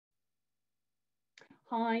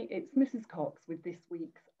Hi, it's Mrs. Cox with this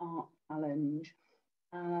week's Art Challenge.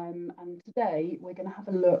 And today we're going to have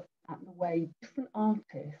a look at the way different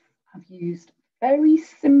artists have used very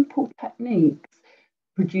simple techniques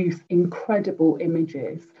to produce incredible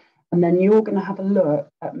images. And then you're going to have a look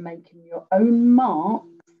at making your own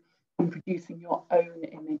marks and producing your own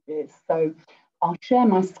images. So I'll share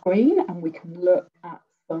my screen and we can look at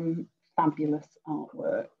some fabulous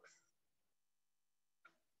artworks.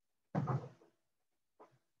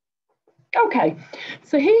 Okay,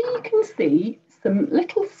 so here you can see some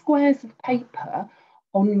little squares of paper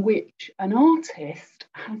on which an artist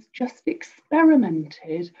has just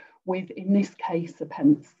experimented with, in this case, a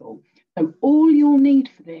pencil. So all you'll need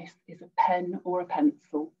for this is a pen or a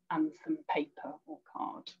pencil and some paper or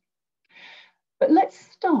card. But let's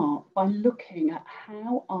start by looking at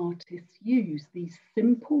how artists use these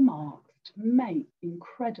simple marks to make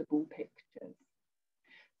incredible pictures.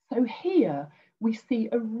 So here we see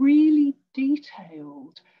a really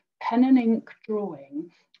detailed pen and ink drawing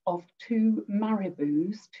of two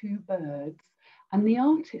marabous, two birds, and the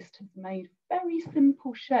artist has made very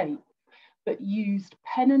simple shapes but used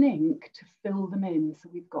pen and ink to fill them in. So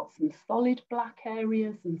we've got some solid black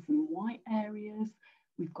areas and some white areas.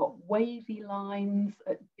 We've got wavy lines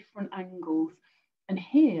at different angles. And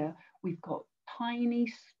here we've got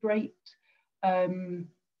tiny straight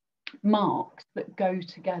marks that go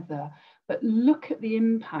together. But look at the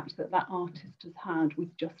impact that that artist has had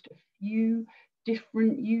with just a few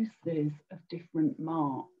different uses of different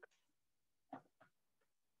marks.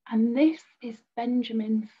 And this is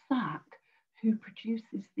Benjamin Sack, who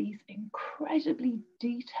produces these incredibly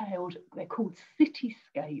detailed, they're called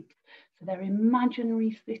cityscapes. So they're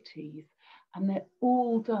imaginary cities, and they're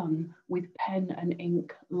all done with pen and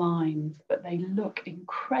ink lines, but they look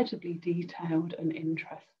incredibly detailed and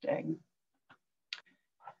interesting.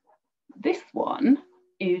 This one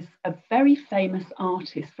is a very famous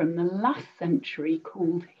artist from the last century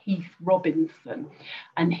called Heath Robinson,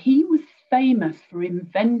 and he was famous for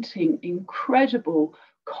inventing incredible,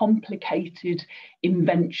 complicated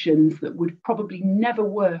inventions that would probably never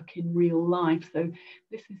work in real life. So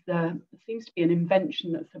this is seems to be an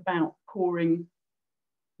invention that's about pouring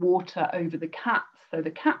water over the cats. So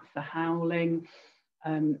the cats are howling,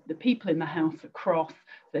 the people in the house are cross,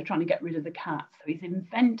 so they're trying to get rid of the cats. So he's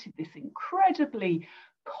invented this incredibly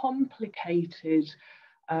complicated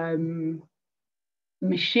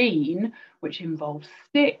machine, which involves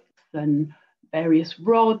sticks and various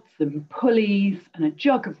rods and pulleys and a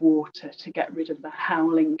jug of water to get rid of the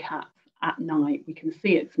howling cats at night. We can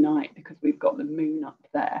see it's night because we've got the moon up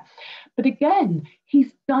there. But again,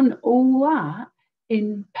 he's done all that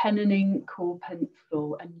in pen and ink or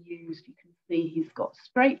pencil and used, you can see he's got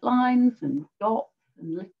straight lines and dots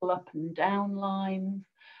and little up and down lines.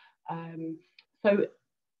 So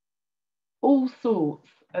all sorts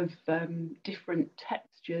of different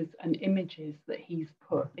textures and images that he's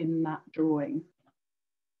put in that drawing.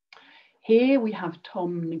 Here we have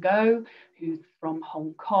Tom Ngo, who's from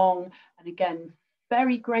Hong Kong, and again,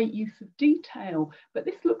 very great use of detail, but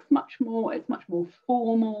this looks much more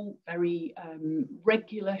formal, very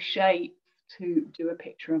regular shapes to do a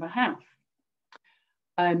picture of a house.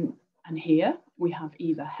 And here we have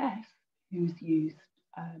Eva Hess, who's used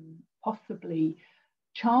possibly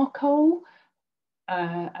charcoal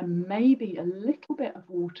and maybe a little bit of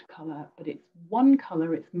watercolor, but it's one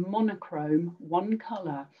color, it's monochrome, one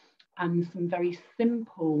color, and some very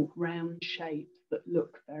simple round shapes that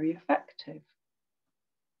look very effective.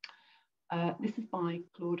 This is by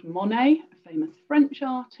Claude Monet, a famous French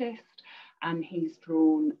artist, and he's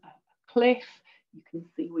drawn a cliff. You can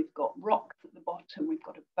see we've got rocks at the bottom, we've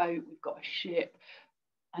got a boat, we've got a ship,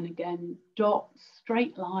 and again, dots,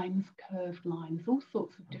 straight lines, curved lines, all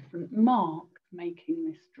sorts of different marks making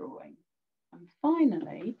this drawing. And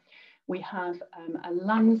finally, we have a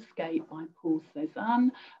landscape by Paul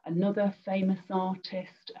Cézanne, another famous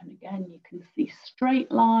artist. And again, you can see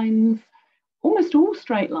straight lines, almost all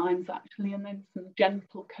straight lines actually, and then some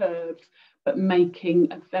gentle curves, but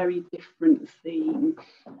making a very different scene.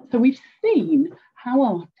 So we've seen how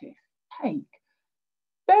artists take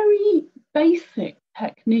very basic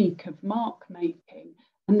technique of mark making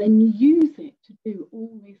and then use it to do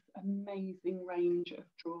all this amazing range of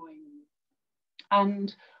drawings.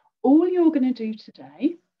 And all you're going to do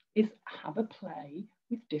today is have a play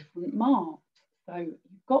with different marks. So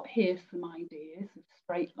you've got here some ideas of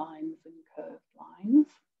straight lines and curved lines.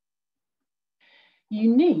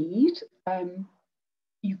 You need,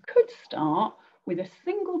 you could start with a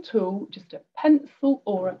single tool, just a pencil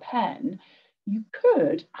or a pen. You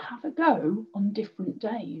could have a go on different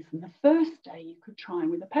days. And the first day you could try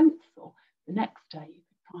with a pencil. The next day you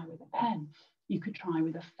could try with a pen. You could try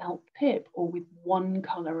with a felt tip or with one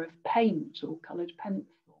colour of paint or coloured pencil.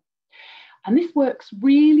 And this works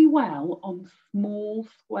really well on small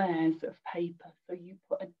squares of paper. So you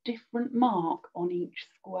put a different mark on each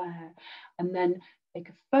square and then take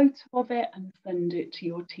a photo of it and send it to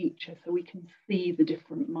your teacher so we can see the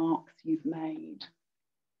different marks you've made.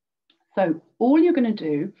 So all you're going to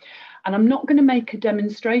do, and I'm not going to make a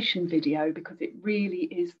demonstration video because it really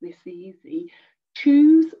is this easy,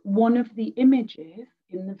 choose one of the images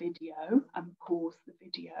in the video and pause the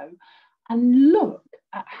video and look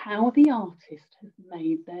at how the artist has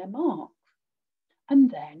made their marks.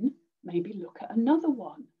 And then maybe look at another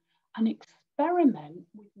one and experiment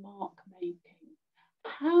with mark making.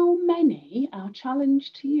 How many, our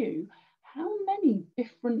challenge to you, how many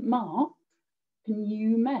different marks can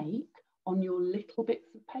you make on your little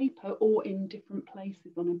bits of paper or in different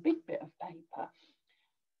places on a big bit of paper?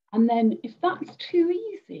 And then if that's too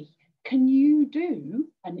easy, can you do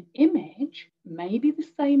an image, maybe the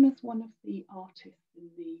same as one of the artists in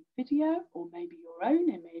the video, or maybe your own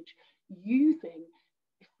image, using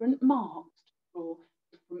different marks to draw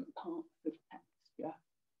different parts of texture?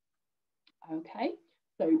 Okay,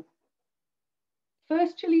 so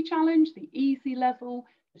first chili challenge, the easy level,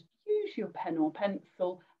 just use your pen or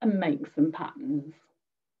pencil and make some patterns.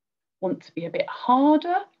 Want to be a bit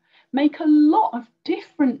harder? Make a lot of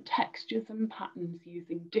different textures and patterns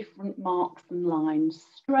using different marks and lines,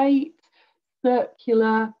 straight,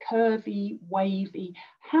 circular, curvy, wavy.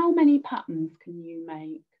 How many patterns can you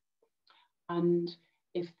make? And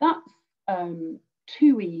if that's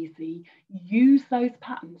too easy, use those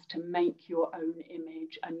patterns to make your own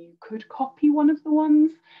image, and you could copy one of the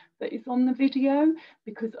ones that is on the video,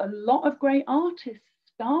 because a lot of great artists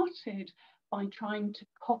started by trying to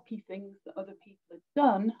copy things that other people had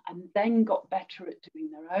done and then got better at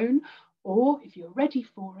doing their own. Or if you're ready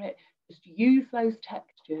for it, just use those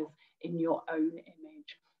textures in your own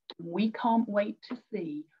image. And we can't wait to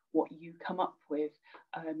see what you come up with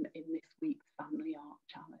in this week's